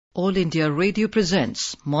All India Radio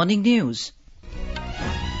presents Morning News.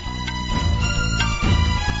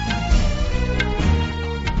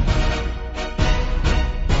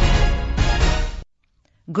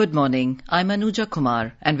 Good morning. I'm Anuja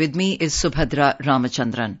Kumar and with me is Subhadra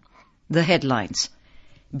Ramachandran. The headlines.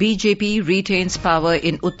 BJP retains power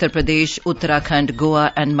in Uttar Pradesh, Uttarakhand,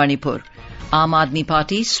 Goa and Manipur. Aam Aadmi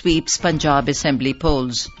Party sweeps Punjab Assembly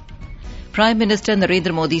polls. Prime Minister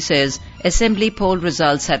Narendra Modi says Assembly poll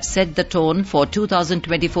results have set the tone for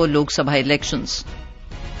 2024 Lok Sabha elections.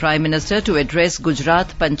 Prime Minister to address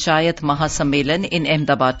Gujarat Panchayat Mahasammelan in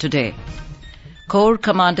Ahmedabad today. Corps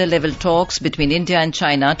commander level talks between India and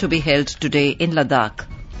China to be held today in Ladakh.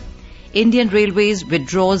 Indian Railways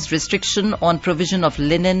withdraws restriction on provision of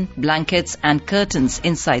linen, blankets and curtains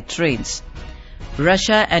inside trains.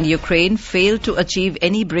 Russia and Ukraine fail to achieve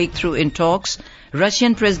any breakthrough in talks.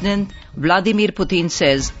 Russian President Vladimir Putin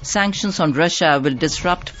says sanctions on Russia will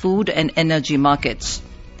disrupt food and energy markets.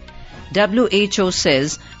 WHO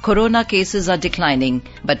says corona cases are declining,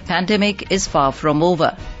 but pandemic is far from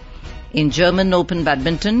over. In German Open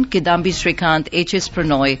Badminton, Kidambi Srikanth, H.S.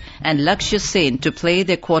 Pranoy and Lakshya Sen to play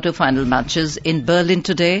their quarter-final matches in Berlin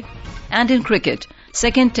today. And in cricket,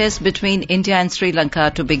 second test between India and Sri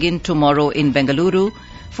Lanka to begin tomorrow in Bengaluru.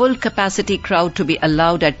 Full capacity crowd to be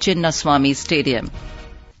allowed at Chinnaswamy Stadium.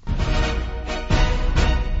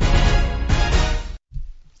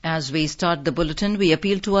 As we start the bulletin, we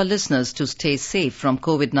appeal to our listeners to stay safe from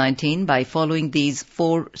COVID-19 by following these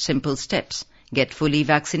 4 simple steps. Get fully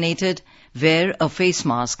vaccinated, wear a face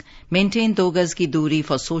mask, maintain 2 gaz ki doori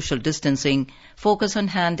for social distancing, focus on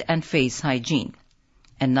hand and face hygiene.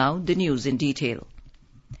 And now the news in detail.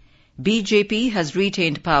 BJP has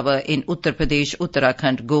retained power in Uttar Pradesh,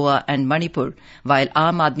 Uttarakhand, Goa and Manipur, while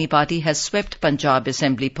Aam Aadmi Party has swept Punjab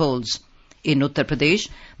Assembly polls. In Uttar Pradesh,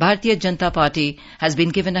 Bharatiya Janata Party has been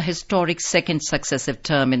given a historic second successive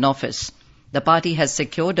term in office. The party has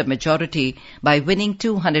secured a majority by winning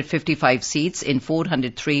 255 seats in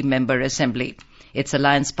 403-member assembly. Its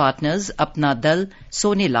alliance partners, Apna Dal,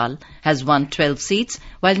 Sonilal, has won 12 seats,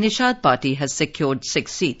 while Nishad Party has secured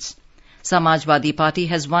 6 seats. Samajwadi Party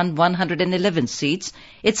has won 111 seats.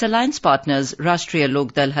 Its alliance partners, Rashtriya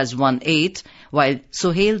Lok Dal, has won 8, while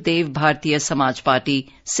Sohail Dev Bharatiya Samaj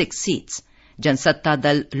Party 6 seats. Jansatta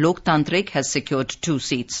Dal Loktantrik has secured 2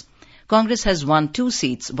 seats. Congress has won 2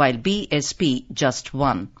 seats, while BSP just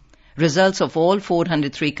 1. Results of all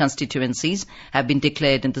 403 constituencies have been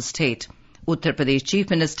declared in the state. Uttar Pradesh Chief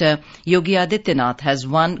Minister Yogi Adityanath has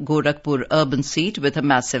won Gorakhpur urban seat with a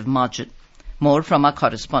massive margin. More from our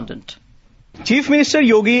correspondent. Chief Minister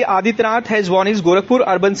Yogi Adityanath has won his Gorakhpur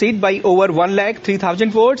urban seat by over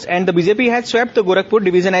 1,03,000 votes and the BJP has swept the Gorakhpur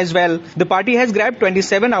division as well. The party has grabbed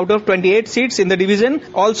 27 out of 28 seats in the division.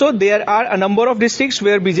 Also, there are a number of districts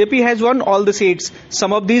where BJP has won all the seats.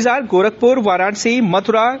 Some of these are Gorakhpur, Varanasi,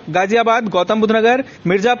 Mathura, Ghaziabad, Gautam Budh Nagar,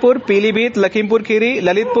 Mirzapur, Pilibhit, Lakhimpur Kheri,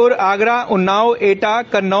 Lalitpur, Agra, Unnao, Etah,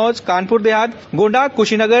 Kannauj, Kanpur Dehat, Gonda,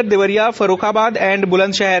 Kushinagar, Devariya, Farokhabad and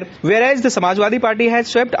Bulandshahr. Whereas the Samajwadi Party has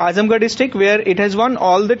swept Azamgarh district where it has won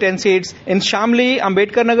all the 10 seats. In Shamli,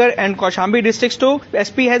 Ambedkar Nagar and Kaushambi districts too,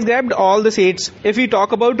 SP has grabbed all the seats. If we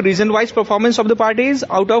talk about region-wise performance of the parties,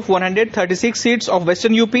 out of 136 seats of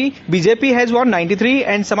Western UP, BJP has won 93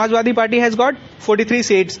 and Samajwadi Party has got 43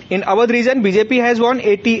 seats. In Awadh region, BJP has won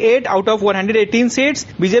 88 out of 118 seats.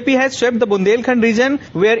 BJP has swept the Bundelkhand region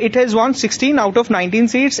where it has won 16 out of 19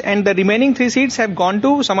 seats and the remaining 3 seats have gone to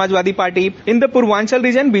Samajwadi Party. In the Purvanchal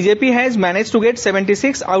region, BJP has managed to get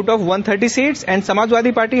 76 out of 130 seats and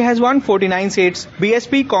Samajwadi Party has won 49 seats.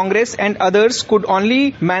 BSP, Congress and others could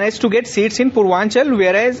only manage to get seats in Purvanchal,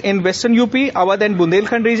 whereas in Western UP, Awadh and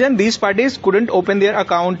Bundelkhand region, these parties couldn't open their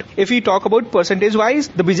account. If we talk about percentage-wise,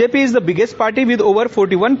 the BJP is the biggest party with over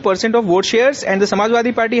 41% of vote shares and the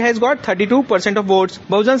Samajwadi Party has got 32% of votes.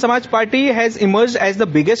 Bahujan Samaj Party has emerged as the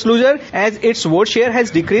biggest loser as its vote share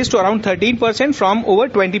has decreased to around 13% from over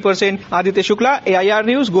 20%. Aditya Shukla, AIR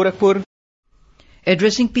News, Gorakhpur.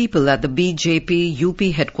 Addressing people at the BJP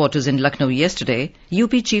UP headquarters in Lucknow yesterday,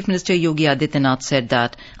 UP Chief Minister Yogi Adityanath said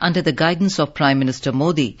that under the guidance of Prime Minister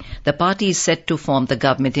Modi, the party is set to form the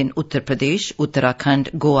government in Uttar Pradesh,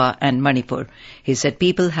 Uttarakhand, Goa and Manipur. He said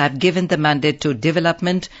people have given the mandate to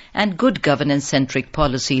development and good governance-centric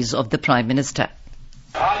policies of the Prime Minister.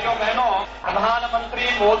 भाइयों बहनों, प्रधानमंत्री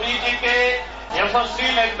मोदी जी के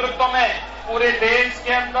यशस्वी नेतृत्व में पूरे देश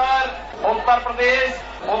के अंदर उत्तर प्रदेश,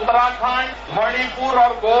 उत्तराखंड, मणिपुर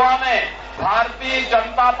और गोवा में भारतीय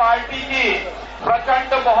जनता पार्टी की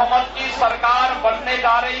प्रचंड बहुमत की सरकार बनने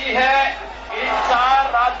जा रही है। इन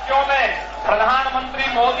 4 राज्यों में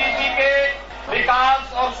प्रधानमंत्री मोदी जी के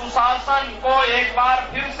विकास और सुशासन को एक बार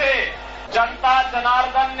फिर से जनता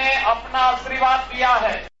जनार्दन ने अपना आशीर्वाद दिया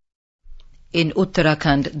है. In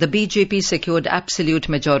Uttarakhand, the BJP secured absolute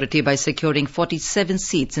majority by securing 47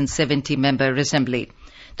 seats in 70-member assembly.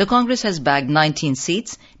 The Congress has bagged 19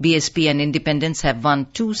 seats. BSP and Independents have won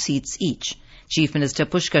 2 seats each. Chief Minister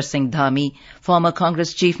Pushkar Singh Dhami, former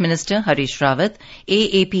Congress Chief Minister Harish Rawat,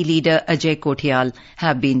 AAP leader Ajay Kothiyal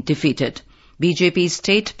have been defeated. BJP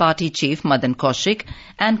State Party Chief Madan Kaushik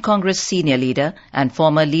and Congress senior leader and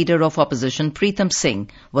former leader of opposition Pritam Singh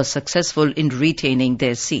were successful in retaining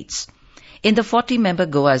their seats. In the 40-member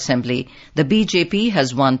Goa Assembly, the BJP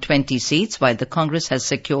has won 20 seats while the Congress has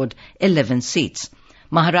secured 11 seats.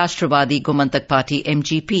 Maharashtrawadi Gomantak Party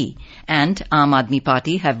MGP and Aam Aadmi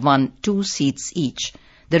Party have won 2 seats each.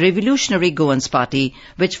 The Revolutionary Goans Party,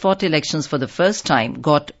 which fought elections for the first time,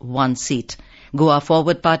 got 1 seat. Goa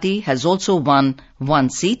Forward Party has also won 1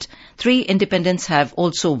 seat. 3 independents have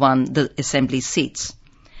also won the assembly seats.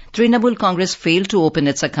 Trinamool Congress failed to open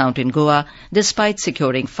its account in Goa despite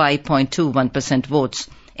securing 5.21% votes.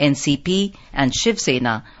 NCP and Shiv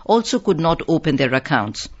Sena also could not open their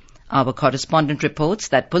accounts. Our correspondent reports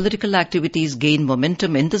that political activities gain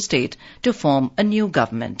momentum in the state to form a new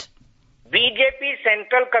government. BJP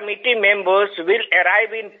Central Committee members will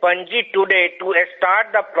arrive in Panji today to start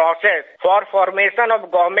the process for formation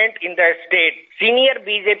of government in the state. Senior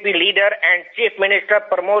BJP leader and Chief Minister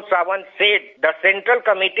Pramod Sawant said the Central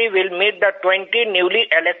Committee will meet the 20 newly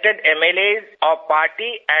elected MLAs of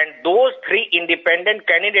party and those 3 independent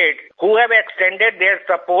candidates who have extended their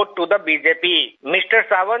support to the BJP. Mr.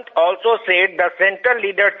 Sawant also said the central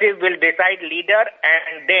leadership will decide leader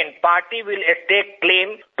and then party will stake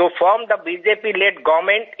claim to form the BJP-led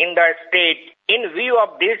government in the state. In view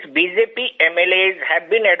of this, BJP MLAs have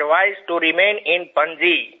been advised to remain in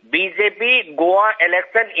Panji. BJP Goa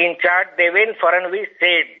election in charge Devendra Fadnavis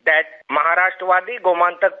said that Maharashtrawadi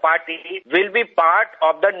Gomantak Party will be part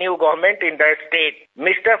of the new government in the state.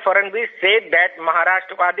 Mr. Fadnavis said that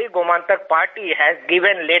Maharashtrawadi Gomantak Party has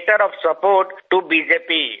given letter of support to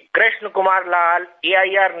BJP. Krishna Kumar Lal,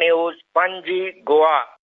 AIR News, Panji, Goa.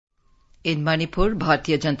 In Manipur,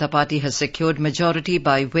 Bharatiya Janata Party has secured majority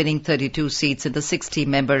by winning 32 seats in the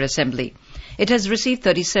 60-member assembly. It has received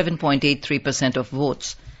 37.83% of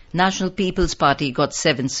votes. National People's Party got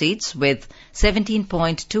 7 seats with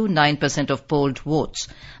 17.29% of polled votes,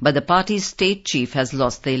 but the party's state chief has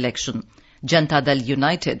lost the election. Janata Dal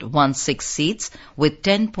United won 6 seats with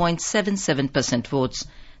 10.77% votes.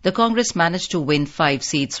 The Congress managed to win 5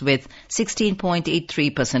 seats with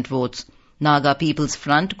 16.83% votes. Naga People's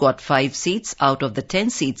Front got 5 seats out of the 10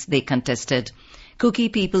 seats they contested. Kuki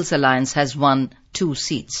People's Alliance has won 2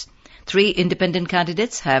 seats. 3 independent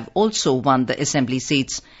candidates have also won the assembly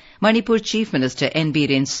seats. Manipur Chief Minister N.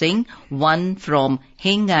 Biren Singh won from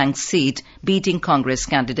Hengang seat, beating Congress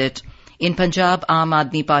candidate. In Punjab, Aam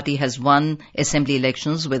Aadmi Party has won assembly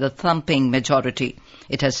elections with a thumping majority.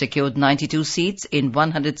 It has secured 92 seats in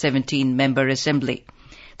 117-member assembly.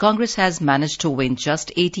 Congress has managed to win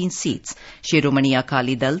just 18 seats, Shiromani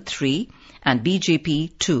Akali Dal 3 and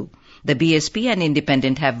BJP 2. The BSP and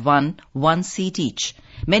Independent have won 1 seat each.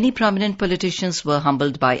 Many prominent politicians were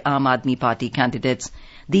humbled by Aam Aadmi Party candidates.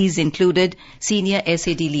 These included senior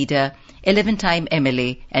SAD leader, 11-time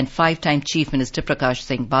MLA and 5-time Chief Minister Prakash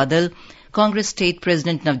Singh Badal, Congress State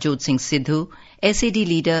President Navjot Singh Sidhu, SAD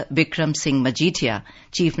leader Bikram Singh Majithia,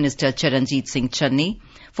 Chief Minister Charanjit Singh Channi,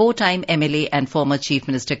 4-time MLA and former Chief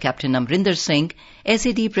Minister Captain Amrinder Singh,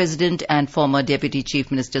 SAD President and former Deputy Chief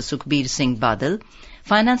Minister Sukhbir Singh Badal,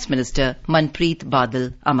 Finance Minister Manpreet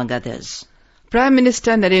Badal, among others. Prime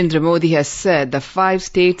Minister Narendra Modi has said the 5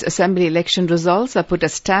 states assembly election results have put a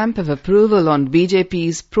stamp of approval on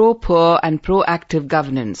BJP's pro-poor and proactive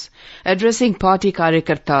governance. Addressing party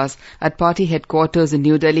Karyakartas at party headquarters in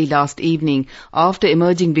New Delhi last evening after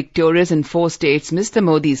emerging victorious in 4 states, Mr.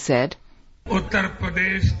 Modi said, Uttar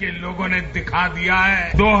Pradesh के लोगों ने दिखा दिया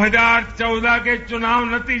है 2014 के चुनाव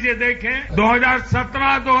नतीजे देखें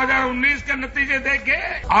 2017-2019 के नतीजे देखें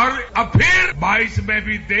और अब फिर 22 में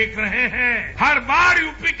भी देख रहे हैं हर बार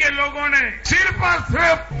यूपी के लोगों ने सिर्फ और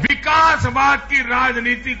सिर्फ विकासवाद की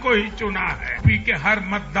राजनीति को ही चुना है यूपी के हर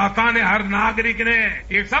मतदाता ने हर नागरिक ने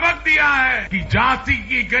एक सबक दिया है कि जाति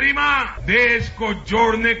की गरिमा देश को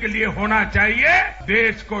जोड़ने के लिए होना चाहिए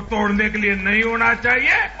देश को तोड़ने के लिए नहीं होना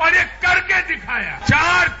चाहिए और ये करके दिखाया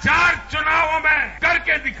 4 चुनावों में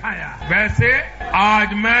करके दिखाया वैसे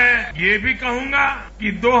आज मैं ये भी कहूंगा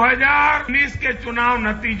कि 2019 के चुनाव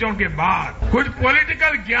नतीजों के बाद कुछ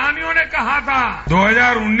पॉलिटिकल ज्ञानियों ने कहा था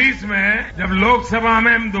 2019 में जब लोकसभा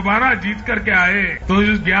में हम दोबारा जीत करके आए तो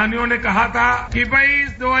उस ज्ञानियों ने कहा था कि भाई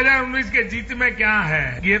इस 2019 के जीत में क्या है,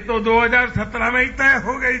 ये तो 2017 में ही तय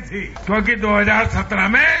हो गई थी, क्योंकि 2017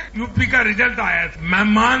 में यूपी का रिजल्ट आया था। मैं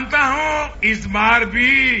मानता हूं इस बार भी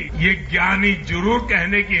ये ज्ञानी जरूर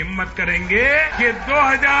कहने की हिम्मत करेंगे कि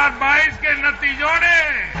 2022 के नतीजों ने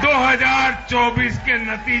 2024 के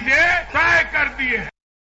नतीजे तय कर दिए।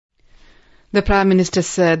 The Prime Minister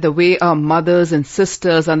said the way our mothers and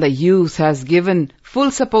sisters and the youth has given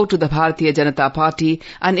full support to the Bharatiya Janata Party,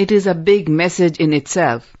 and it is a big message in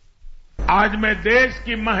itself. आज मैं देश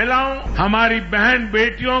की महिलाओं, हमारी बहन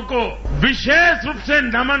बेटियों को विशेष रूप से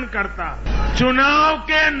नमन करता हूं। चुनाव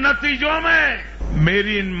के नतीजों में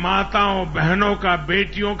मेरी इन माताओं, बहनों का,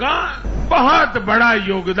 बेटियों का बहुत बड़ा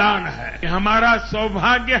योगदान है। हमारा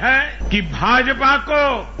सौभाग्य है कि भाजपा को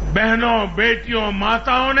बहनों, बेटियों,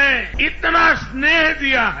 माताओं ने इतना स्नेह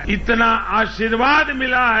दिया है, इतना आशीर्वाद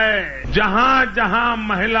मिला है। जहां जहां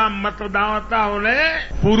महिला मतदाताओं ने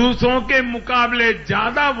पुरुषों के मुकाबले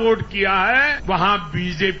ज्यादा वोट किया है, वहां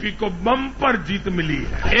बीजेपी को बम्पर जीत मिली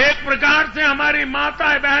है। एक प्रकार से हमारी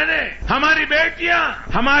माताएं, बहनें, हमारी बेटियां,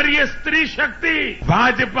 हमारी ये स्त्री शक्ति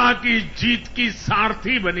भाजपा की जीत की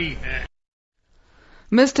सारथी बनी है।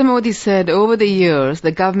 Mr. Modi said over the years,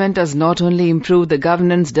 the government has not only improved the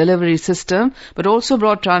governance delivery system, but also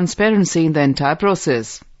brought transparency in the entire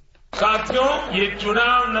process. साथियों, ये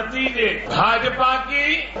चुनाव नतीजे भाजपा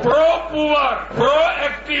की pro poor, pro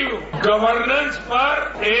active governance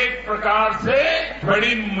पर एक प्रकार से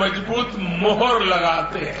बड़ी मजबूत मोहर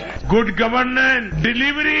लगाते हैं। गुड गवर्नेंस,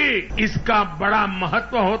 डिलीवरी, इसका बड़ा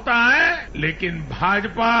महत्व होता है, लेकिन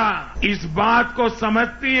भाजपा इस बात को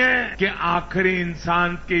समझती है कि आखिरी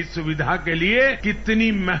इंसान की सुविधा के लिए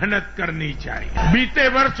कितनी मेहनत करनी चाहिए। बीते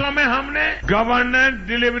वर्षों में हमने गवर्नेंस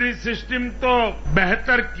डिलीवरी सिस्टम तो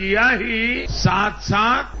बेहतर किया ही, साथ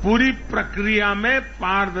साथ पूरी प्रक्रिया में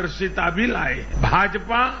पारदर्शिता भी लाए।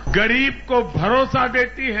 भाजपा गरीब को भरोसा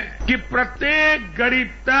देती है कि प्रत्येक गरीब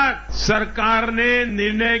तक सरकार ने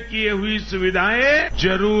निर्णय किए हुई सुविधाएं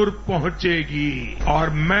जरूर पहुंचेगी, और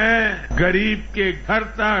मैं गरीब के घर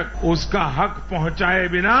तक उसका हक पहुंचाए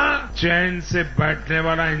बिना चैन से बैठने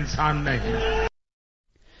वाला इंसान नहीं।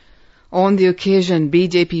 On the occasion,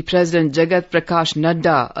 BJP President Jagat Prakash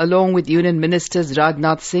Nadda, along with Union Ministers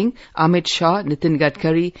Rajnath Singh, Amit Shah, Nitin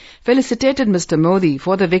Gadkari, felicitated Mr. Modi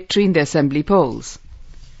for the victory in the assembly polls.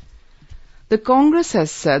 The Congress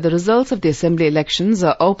has said the results of the assembly elections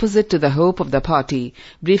are opposite to the hope of the party.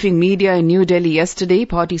 Briefing media in New Delhi yesterday,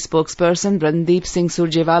 party spokesperson Randeep Singh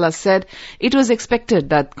Surjewala said it was expected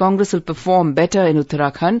that Congress will perform better in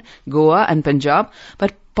Uttarakhand, Goa and Punjab,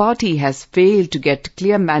 but party has failed to get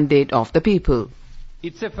clear mandate of the people.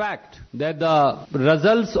 It's a fact that the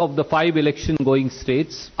results of the 5 election going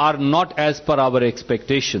states are not as per our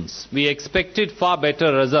expectations. We expected far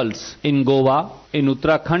better results in Goa, in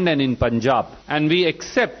Uttarakhand and in Punjab, and we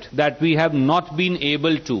accept that we have not been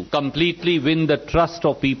able to completely win the trust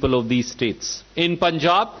of people of these states. In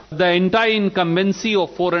Punjab, the entire incumbency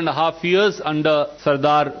of 4.5 years under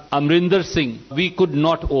Sardar Amrinder Singh, we could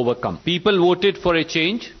not overcome. People voted for a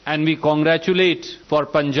change, and we congratulate for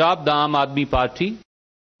Punjab the Aam Aadmi Party.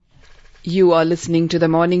 You are listening to the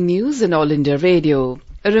morning news in All India Radio.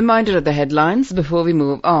 A reminder of the headlines before we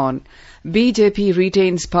move on. BJP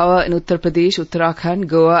retains power in Uttar Pradesh, Uttarakhand,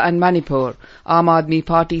 Goa and Manipur. Aam Aadmi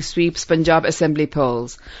Party sweeps Punjab assembly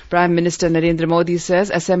polls. Prime Minister Narendra Modi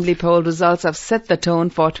says assembly poll results have set the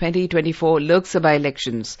tone for 2024 Lok Sabha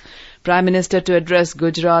elections. Prime Minister to address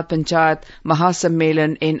Gujarat Panchayat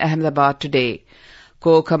Mahasammelan in Ahmedabad today.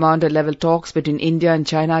 Co-commander level talks between India and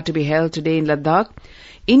China to be held today in Ladakh.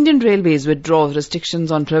 Indian Railways withdraws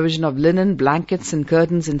restrictions on provision of linen, blankets and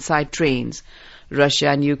curtains inside trains. Russia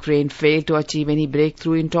and Ukraine failed to achieve any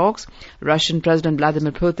breakthrough in talks. Russian President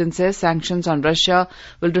Vladimir Putin says sanctions on Russia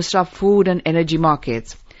will disrupt food and energy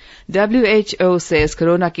markets. WHO says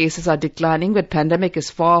corona cases are declining, but pandemic is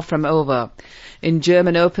far from over. In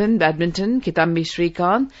German Open badminton, Kitambi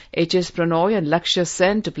Srikanth, HS Pranoy and Lakshya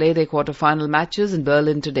Sen to play their quarter-final matches in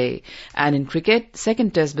Berlin today. And in cricket,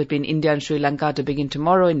 second test between India and Sri Lanka to begin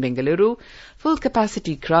tomorrow in Bengaluru. Full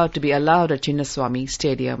capacity crowd to be allowed at Chinnaswamy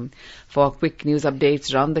Stadium. For quick news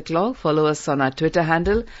updates round the clock, follow us on our Twitter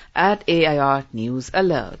handle @AIR News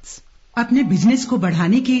Alerts. अपने business को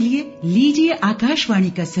बढ़ाने के लिए लीजिए आकाशवाणी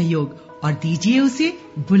का सहयोग और दीजिए उसे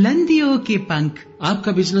बुलंदियों के पंख।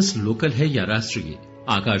 आपका बिजनेस लोकल है या राष्ट्रीय,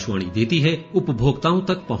 आकाशवाणी देती है उपभोक्ताओं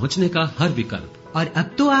तक पहुंचने का हर विकल्प। और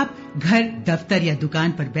अब तो आप घर, दफ्तर या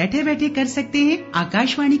दुकान पर बैठे बैठे कर सकते हैं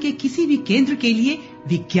आकाशवाणी के किसी भी केंद्र के लिए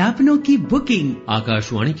विज्ञापनों की बुकिंग।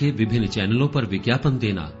 आकाशवाणी के विभिन्न चैनलों पर विज्ञापन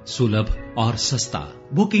देना सुलभ और सस्ता।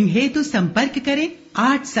 बुकिंग है तो संपर्क करें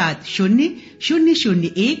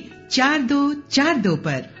 8700014242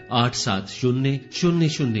 पर।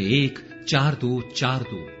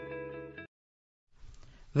 8700014242।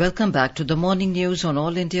 Welcome back to the morning news on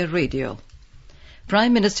All India Radio.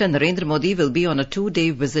 Prime Minister Narendra Modi will be on a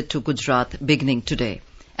 2-day visit to Gujarat beginning today.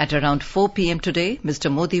 At around 4 p.m. today, Mr.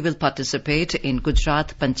 Modi will participate in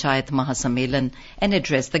Gujarat Panchayat Mahasammelan and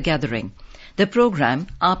address the gathering. The program,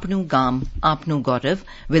 Apnu Gam, Apnu Gaurav,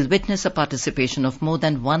 will witness a participation of more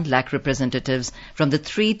than 1 lakh representatives from the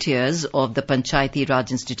 3 tiers of the Panchayati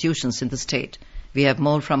Raj institutions in the state. We have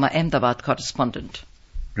more from our Ahmedabad correspondent.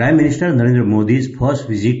 Prime Minister Narendra Modi's first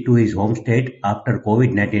visit to his home state after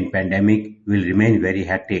COVID-19 pandemic will remain very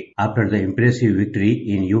hectic. After the impressive victory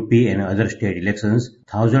in UP and other state elections,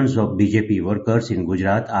 thousands of BJP workers in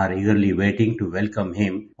Gujarat are eagerly waiting to welcome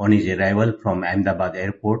him on his arrival from Ahmedabad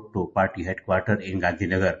airport to party headquarters in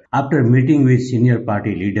Gandhinagar. After meeting with senior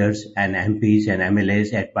party leaders and MPs and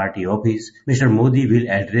MLAs at party office, Mr. Modi will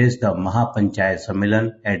address the Mahapanchayat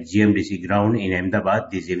Sammelan at GMDC ground in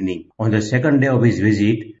Ahmedabad this evening. On the second day of his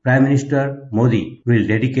visit, Prime Minister Modi will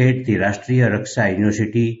dedicate the Rashtriya Raksha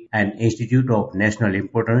University, an institute of national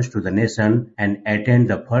importance, to the nation and attend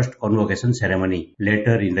the first convocation ceremony.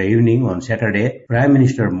 Later in the evening on Saturday, Prime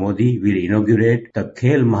Minister Modi will inaugurate the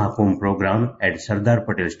Khel Mahakumbh program at Sardar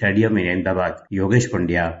Patel Stadium in Ahmedabad. Yogesh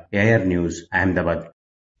Pandya, AIR News, Ahmedabad.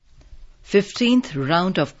 15th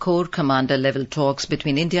round of Corps Commander level talks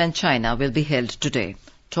between India and China will be held today.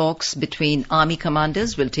 Talks between army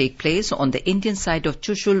commanders will take place on the Indian side of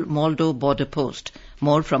Chushul-Moldo border post.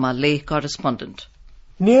 More from our Leh correspondent.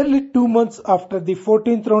 Nearly 2 months after the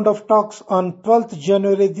 14th round of talks on 12th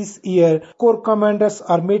January this year, Corps commanders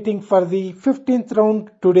are meeting for the 15th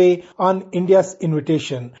round today on India's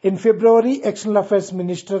invitation. In February, External Affairs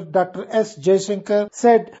Minister Dr. S. Jaishankar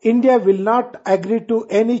said India will not agree to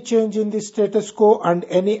any change in the status quo and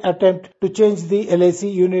any attempt to change the LAC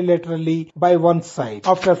unilaterally by one side.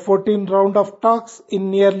 After 14th round of talks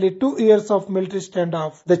in nearly 2 years of military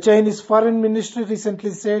standoff, the Chinese Foreign Ministry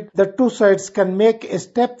recently said the two sides can make a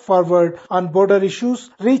step forward on border issues,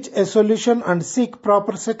 reach a solution and seek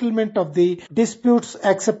proper settlement of the disputes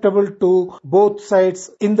acceptable to both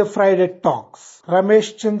sides in the Friday talks.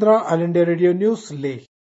 Ramesh Chandra, All India Radio News, Leh.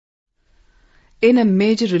 In a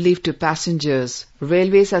major relief to passengers,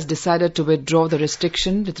 Railways has decided to withdraw the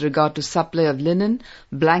restriction with regard to supply of linen,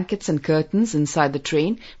 blankets and curtains inside the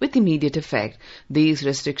train with immediate effect. These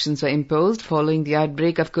restrictions were imposed following the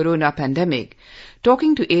outbreak of corona pandemic.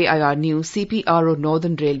 Talking to AIR News, CPRO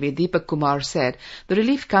Northern Railway Deepak Kumar said the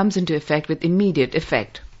relief comes into effect with immediate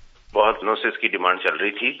effect. बहुत दिनों से इसकी demand चल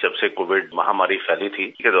रही थी। जब से Covid महामारी फैली थी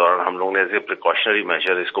के दौरान हम लोगों ने ऐसे प्रिकॉशनरी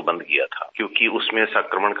मेजर इसको बंद किया था, क्योंकि उसमें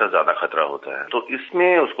संक्रमण का ज्यादा खतरा होता है। तो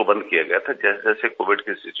इसमें उसको बंद किया गया था। जैसे जैसे कोविड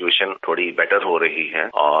की सिचुएशन थोड़ी बेटर हो रही है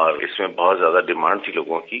और इसमें बहुत ज्यादा डिमांड थी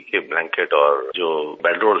लोगों की कि ब्लैंकेट और जो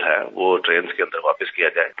बेडरोल है वो ट्रेन के अंदर वापस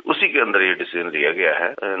किया जाए, उसी के अंदर ये डिसीजन लिया गया है।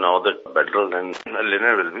 Now that bedroll and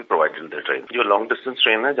linear will be provided in the train. जो लॉन्ग डिस्टेंस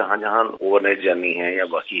ट्रेन है, जहां जहां ओवरनाइट जर्नी है या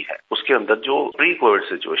बाकी है, उसके अंदर जो प्री कोविड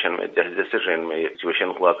सिचुएशन जैसे जैसे ट्रेन में सिचुएशन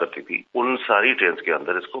हुआ करती थी, उन सारी ट्रेन के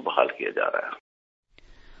अंदर इसको बहाल किया जा रहा है।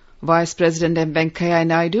 Vice President M. Venkaiah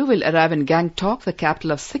Naidu will arrive in Gangtok, the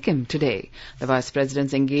capital of Sikkim, today. The Vice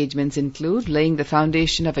President's engagements include laying the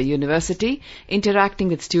foundation of a university, interacting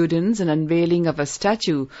with students and unveiling of a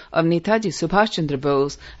statue of Netaji Subhash Chandra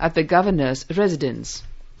Bose at the governor's residence.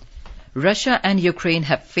 Russia and Ukraine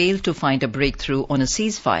have failed to find a breakthrough on a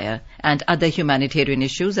ceasefire and other humanitarian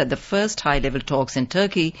issues at the first high-level talks in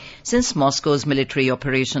Turkey since Moscow's military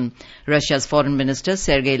operation. Russia's Foreign Minister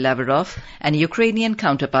Sergei Lavrov and Ukrainian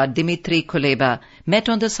counterpart Dmitry Kuleba met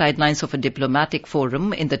on the sidelines of a diplomatic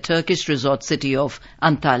forum in the Turkish resort city of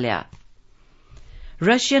Antalya.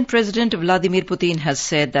 Russian President Vladimir Putin has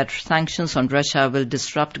said that sanctions on Russia will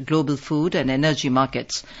disrupt global food and energy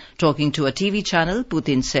markets. Talking to a TV channel,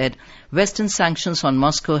 Putin said Western sanctions on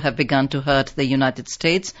Moscow have begun to hurt the United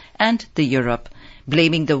States and the Europe.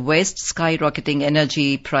 Blaming the West's skyrocketing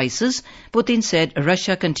energy prices, Putin said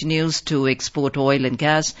Russia continues to export oil and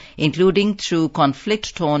gas, including through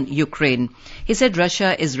conflict-torn Ukraine. He said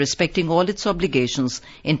Russia is respecting all its obligations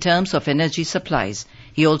in terms of energy supplies.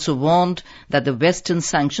 He also warned that the Western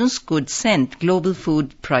sanctions could send global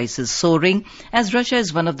food prices soaring, as Russia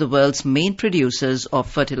is one of the world's main producers of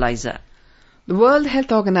fertilizer. The World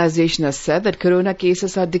Health Organization has said that corona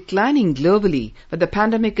cases are declining globally, but the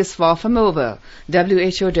pandemic is far from over.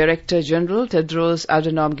 WHO Director General Tedros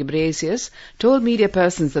Adhanom Ghebreyesus told media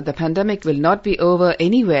persons that the pandemic will not be over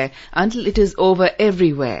anywhere until it is over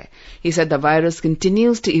everywhere. He said the virus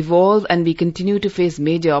continues to evolve and we continue to face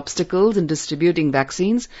major obstacles in distributing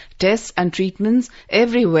vaccines, tests and treatments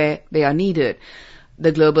everywhere they are needed.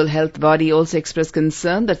 The global health body also expressed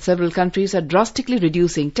concern that several countries are drastically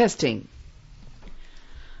reducing testing.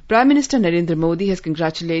 Prime Minister Narendra Modi has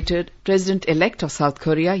congratulated President-elect of South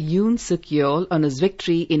Korea Yoon Suk Yeol on his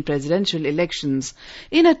victory in presidential elections.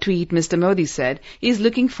 In a tweet, Mr. Modi said he is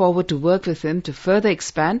looking forward to work with him to further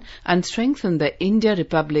expand and strengthen the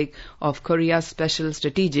India-Republic of Korea's special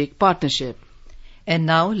strategic partnership. And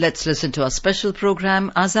now let's listen to our special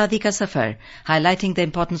program Azadi Ka Safar, highlighting the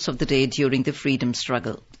importance of the day during the freedom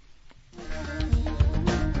struggle.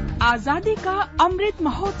 Azadi Ka Amrit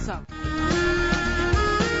Mahotsav.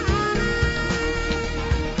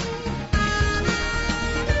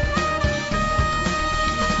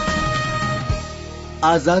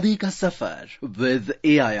 Azadi Ka Safar with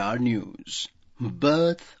AIR News.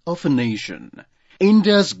 Birth of a Nation.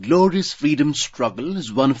 India's glorious freedom struggle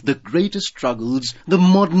is one of the greatest struggles the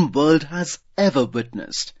modern world has ever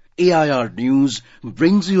witnessed. AIR News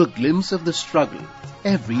brings you a glimpse of the struggle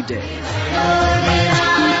every day.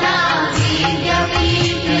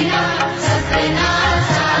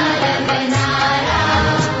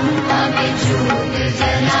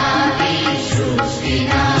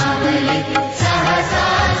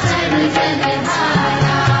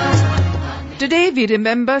 Today we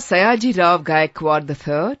remember Sayaji Rao Gaikwad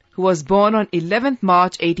III, who was born on 11th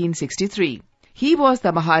March 1863. He was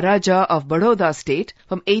the Maharaja of Baroda state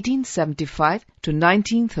from 1875 to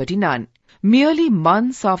 1939. Merely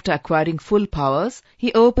months after acquiring full powers,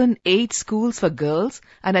 he opened 8 schools for girls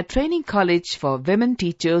and a training college for women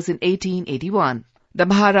teachers in 1881. The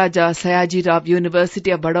Maharaja Sayaji Rao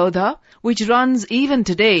University of Baroda, which runs even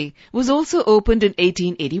today, was also opened in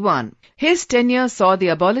 1881. His tenure saw the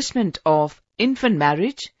abolishment of infant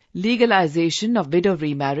marriage, legalization of widow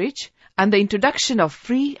remarriage, and the introduction of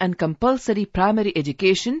free and compulsory primary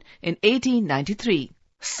education in 1893.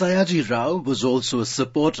 Sayaji Rao was also a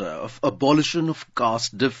supporter of abolition of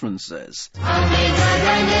caste differences.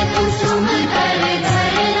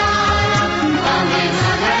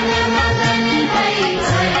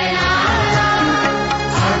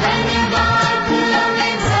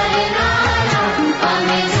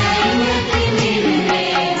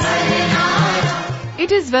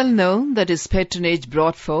 It is well known that his patronage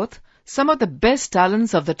brought forth some of the best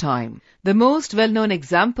talents of the time. The most well-known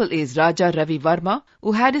example is Raja Ravi Verma,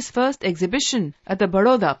 who had his first exhibition at the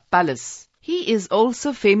Baroda Palace. He is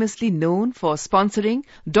also famously known for sponsoring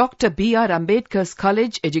Dr. B.R. Ambedkar's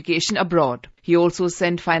college education abroad. He also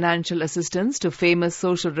sent financial assistance to famous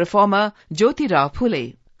social reformer Jyotirao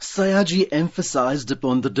Phule. Sayaji emphasized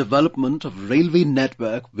upon the development of railway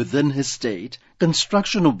network within his state,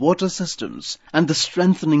 construction of water systems, and the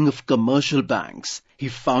strengthening of commercial banks. He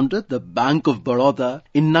founded the Bank of Baroda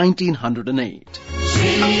in 1908.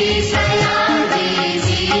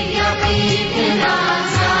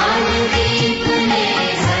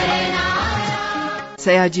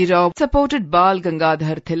 Sayaji Rao supported Bal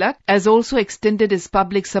Gangadhar Tilak, as also extended his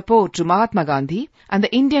public support to Mahatma Gandhi and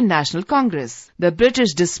the Indian National Congress. The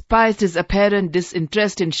British despised his apparent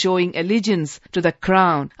disinterest in showing allegiance to the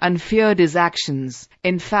crown and feared his actions.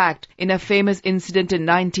 In fact, in a famous incident in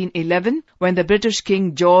 1911, when the British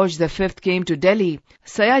King George V came to Delhi,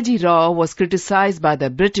 Sayaji Rao was criticized by the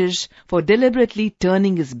British for deliberately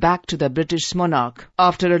turning his back to the British monarch.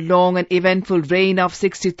 After a long and eventful reign of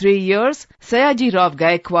 63 years, Sayaji Rao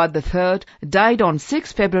Gaikwad III died on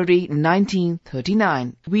 6 February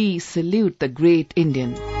 1939. We salute the great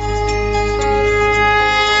Indian.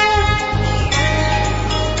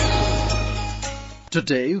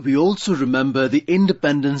 Today, we also remember the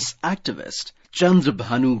independence activist Chandra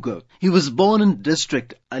Bhanu Gupta. He was born in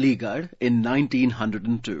district Aligarh in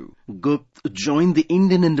 1902. Gupta joined the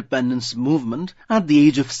Indian independence movement at the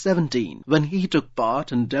age of 17 when he took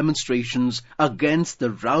part in demonstrations against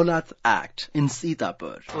the Rowlatt Act in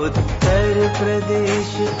Sitapur. Uttar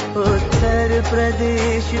Pradesh,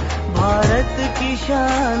 Bharat ki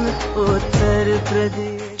shaan, Uttar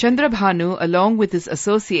Pradesh. Chandra Bhanu, along with his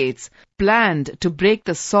associates, planned to break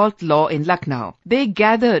the salt law in Lucknow. They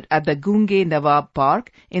gathered at the Gunge Nawab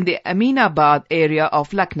Park in the Aminabad area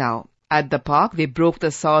of Lucknow. At the park, they broke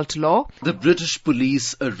the salt law. The British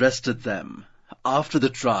police arrested them. After the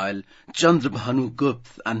trial, Chandra Bhanu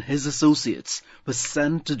Gupta and his associates were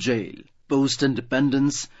sent to jail.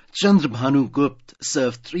 post-independence, Chandrabhanu Gupta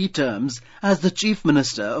served 3 terms as the Chief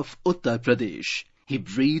Minister of Uttar Pradesh. He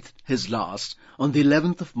breathed his last on the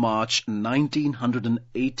 11th of March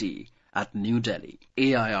 1980 at New Delhi.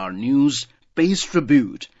 AIR News pays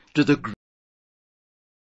tribute to the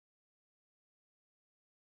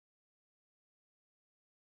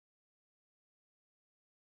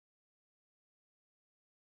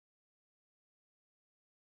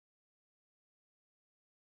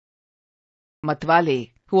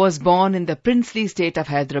Matwale, who was born in the princely state of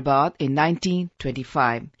Hyderabad in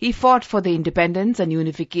 1925. He fought for the independence and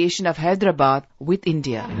unification of Hyderabad with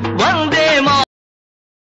India.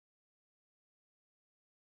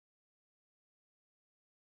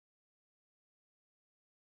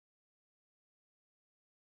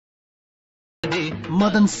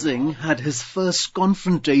 Madan Singh had his first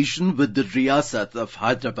confrontation with the Riyasat of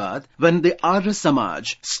Hyderabad when the Arya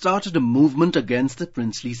Samaj started a movement against the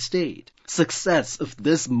princely state. Success of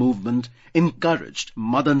this movement encouraged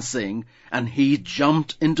Madan Singh and he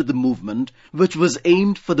jumped into the movement which was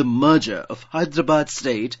aimed for the merger of Hyderabad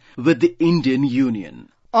state with the Indian Union.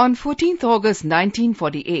 On 14th August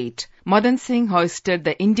 1948, Madan Singh hoisted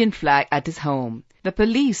the Indian flag at his home. The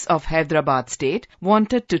police of Hyderabad state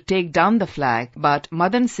wanted to take down the flag, but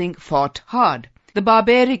Madan Singh fought hard. The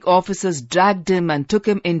barbaric officers dragged him and took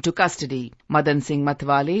him into custody. Madan Singh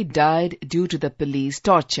Matwale died due to the police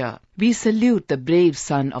torture. We salute the brave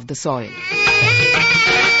son of the soil.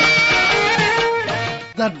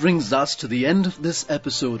 That brings us to the end of this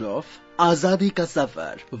episode of Azadi Ka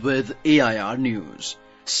Safar with AIR News.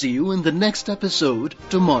 See you in the next episode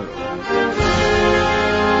tomorrow.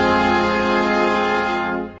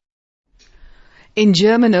 In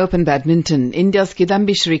German Open Badminton, India's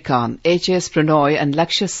Kidambi Shrikant, H.S. Pranoy and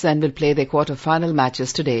Lakshya Sen will play their quarter-final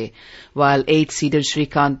matches today, while 8th-seeded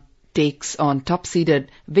Shrikant takes on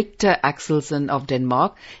top-seeded Victor Axelsen of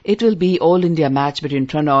Denmark. It will be all-India match between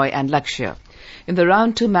Pranoy and Lakshya. In the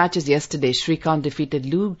round 2 matches yesterday, Shrikant defeated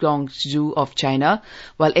Liu Gongzhu of China,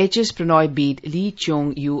 while H.S. Pranoy beat Lee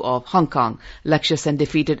Chong-yu of Hong Kong. Lakshya Sen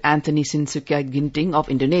defeated Anthony Sinsuke Ginting of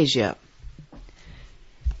Indonesia.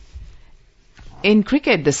 In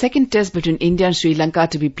cricket, the second test between India and Sri Lanka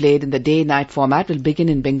to be played in the day-night format will begin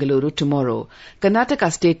in Bengaluru tomorrow.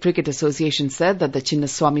 Karnataka State Cricket Association said that the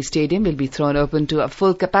Chinnaswamy Stadium will be thrown open to a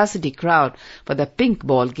full-capacity crowd for the pink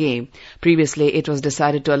ball game. Previously, it was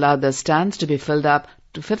decided to allow the stands to be filled up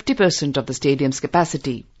to 50% of the stadium's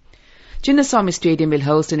capacity. Chinnaswamy Stadium will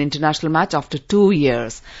host an international match after 2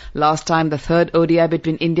 years. Last time, the third ODI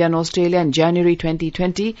between India and Australia in January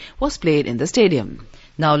 2020 was played in the stadium.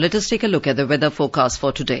 Now let us take a look at the weather forecast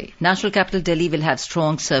for today. National capital Delhi will have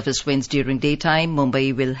strong surface winds during daytime.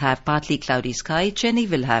 Mumbai will have partly cloudy sky. Chennai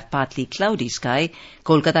will have partly cloudy sky.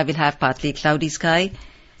 Kolkata will have partly cloudy sky.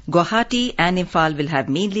 Guwahati and Imphal will have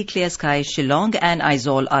mainly clear sky. Shillong and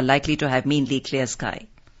Aizawl are likely to have mainly clear sky.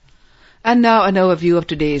 And now an overview of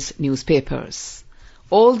today's newspapers.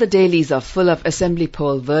 All the dailies are full of assembly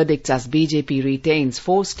poll verdicts as BJP retains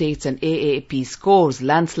 4 states and AAP scores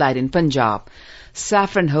landslide in Punjab.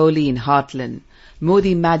 Saffron Holi in Heartland.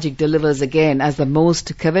 Modi magic delivers again as the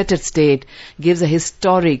most coveted state gives a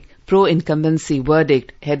historic pro-incumbency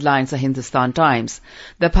verdict, headlines of Hindustan Times.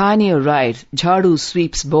 The pioneer right, Jhadu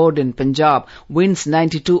sweeps board in Punjab, wins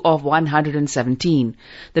 92 of 117.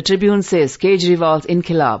 The Tribune says Kejriwal's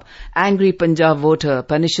Inkilab, angry Punjab voter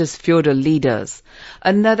punishes feudal leaders.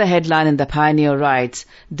 Another headline in the pioneer writes,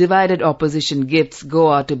 divided opposition gifts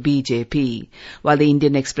Goa to BJP. While the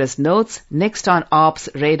Indian Express notes, next on AAP's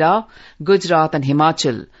radar, Gujarat and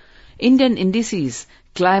Himachal. Indian indices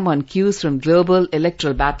climb on cues from global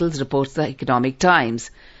electoral battles, reports the Economic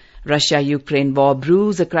Times. Russia-Ukraine war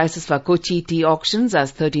brews a crisis for Kochi tea auctions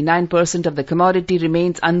as 39% of the commodity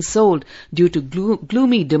remains unsold due to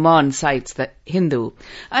gloomy demand, cites the Hindu.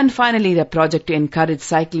 And finally, the project to encourage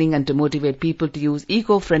cycling and to motivate people to use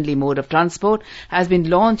eco-friendly mode of transport has been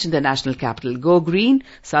launched in the national capital. Go Green,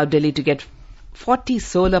 South Delhi to get 40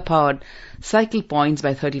 solar-powered cycle points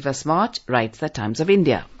by 31st March, writes the Times of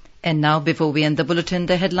India. And now, before we end the bulletin,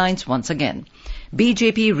 the headlines once again.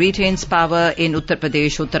 BJP retains power in Uttar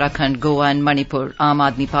Pradesh, Uttarakhand, Goa and Manipur. Aam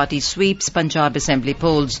Aadmi Party sweeps Punjab assembly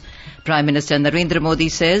polls. Prime Minister Narendra Modi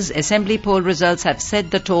says assembly poll results have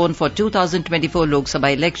set the tone for 2024 Lok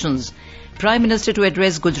Sabha elections. Prime Minister to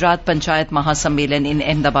address Gujarat Panchayat Mahasammelan in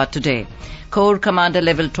Ahmedabad today. Corps commander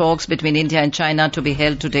level talks between India and China to be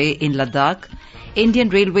held today in Ladakh. Indian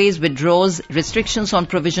Railways withdraws restrictions on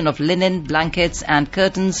provision of linen, blankets and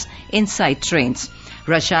curtains inside trains.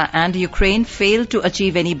 Russia and Ukraine failed to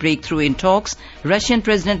achieve any breakthrough in talks. Russian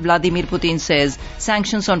President Vladimir Putin says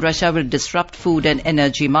sanctions on Russia will disrupt food and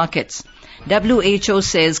energy markets. WHO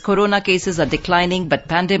says corona cases are declining, but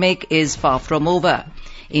pandemic is far from over.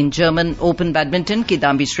 In German Open Badminton,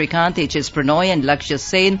 Kidambi Srikanth, H.S. Pranoy and Lakshya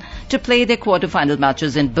Sen to play their quarter-final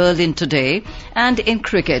matches in Berlin today. And in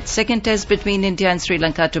cricket, second test between India and Sri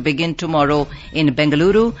Lanka to begin tomorrow in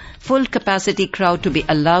Bengaluru. Full capacity crowd to be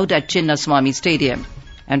allowed at Chinnaswamy Stadium.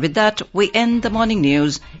 And with that, we end the morning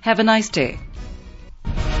news. Have a nice day.